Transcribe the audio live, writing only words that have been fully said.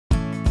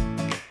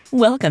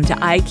Welcome to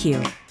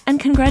EyeQue, and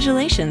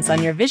congratulations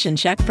on your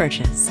VisionCheck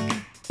purchase.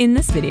 In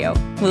this video,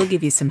 we'll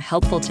give you some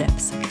helpful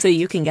tips so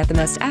you can get the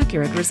most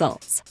accurate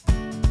results.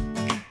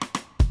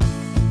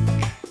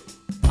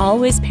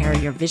 Always pair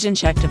your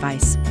VisionCheck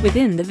device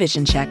within the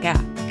VisionCheck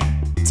app.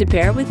 To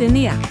pair within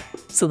the app,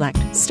 select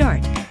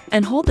Start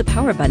and hold the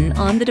power button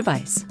on the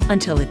device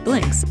until it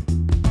blinks.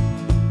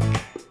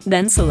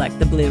 Then select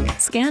the blue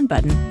Scan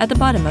button at the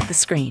bottom of the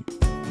screen.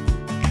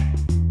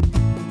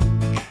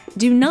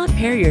 Do not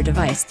pair your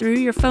device through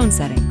your phone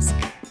settings.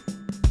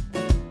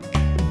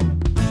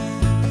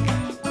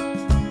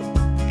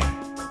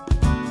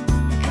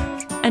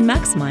 And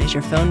maximize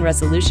your phone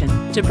resolution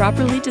to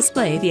properly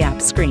display the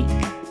app screen.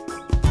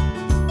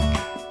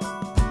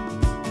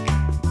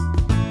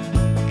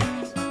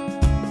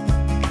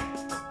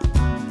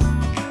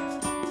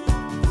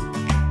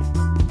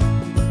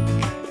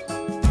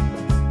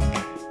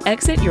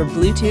 Exit your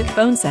Bluetooth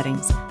phone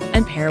settings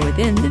and pair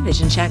within the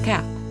VisionCheck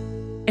app.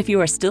 If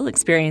you are still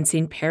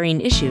experiencing pairing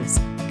issues,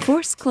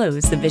 force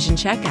close the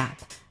VisionCheck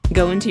app,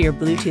 go into your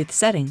Bluetooth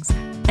settings,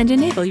 and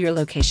enable your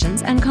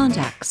locations and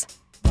contacts.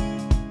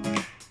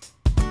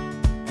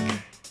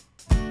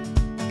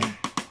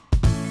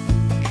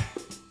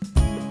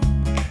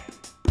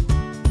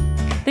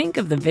 Think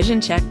of the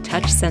VisionCheck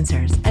touch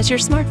sensors as your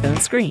smartphone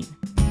screen.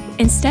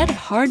 Instead of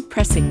hard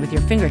pressing with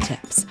your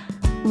fingertips,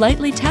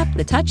 lightly tap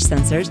the touch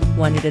sensors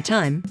one at a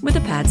time with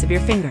the pads of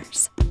your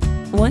fingers.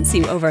 Once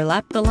you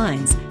overlap the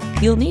lines,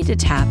 you'll need to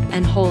tap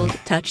and hold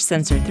touch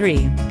sensor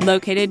 3,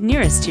 located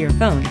nearest to your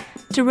phone,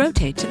 to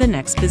rotate to the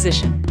next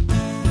position.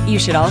 You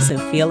should also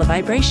feel a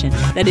vibration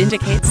that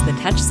indicates the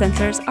touch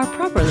sensors are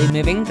properly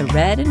moving the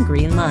red and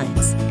green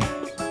lines.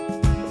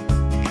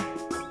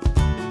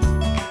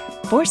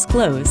 Force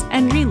close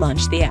and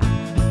relaunch the app.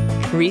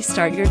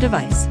 Restart your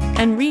device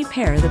and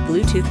repair the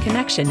Bluetooth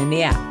connection in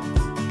the app.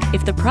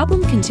 If the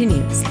problem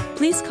continues,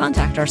 please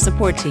contact our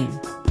support team.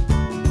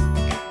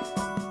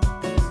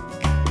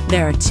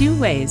 There are two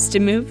ways to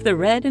move the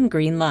red and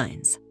green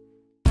lines.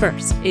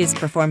 First is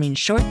performing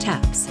short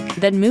taps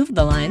that move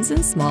the lines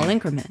in small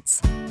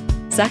increments.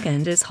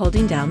 Second is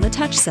holding down the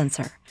touch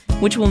sensor,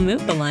 which will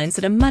move the lines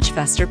at a much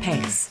faster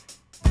pace.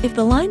 If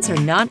the lines are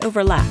not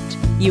overlapped,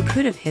 you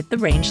could have hit the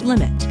range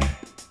limit.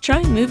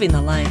 Try moving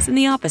the lines in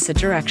the opposite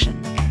direction.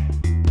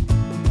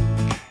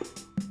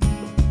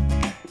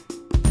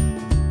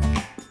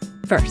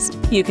 First,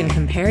 you can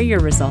compare your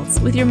results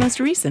with your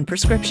most recent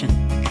prescription.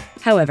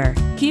 However,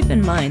 keep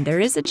in mind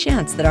there is a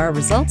chance that our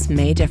results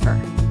may differ.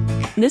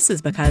 This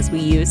is because we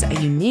use a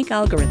unique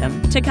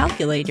algorithm to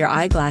calculate your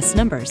EyeGlass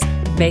numbers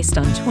based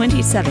on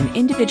 27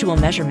 individual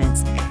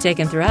measurements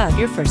taken throughout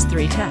your first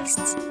 3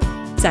 tests.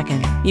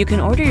 Second, you can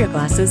order your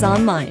glasses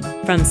online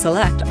from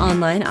select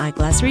online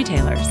eyeglass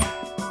retailers.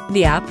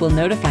 The app will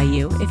notify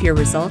you if your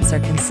results are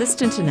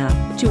consistent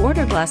enough to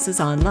order glasses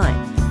online,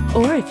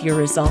 or if your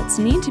results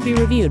need to be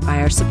reviewed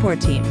by our support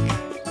team.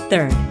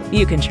 Third,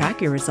 you can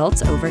track your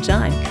results over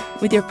time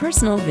with your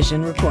personal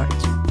vision report.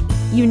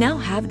 You now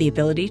have the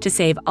ability to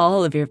save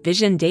all of your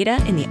vision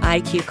data in the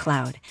EyeQue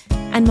cloud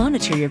and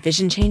monitor your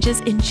vision changes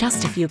in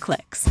just a few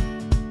clicks.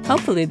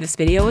 Hopefully this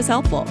video was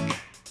helpful.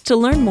 To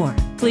learn more,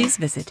 please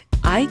visit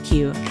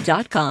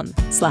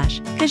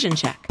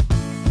EyeQue.com/VisionCheck.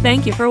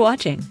 Thank you for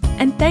watching,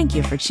 and thank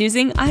you for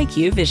choosing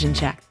EyeQue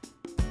VisionCheck.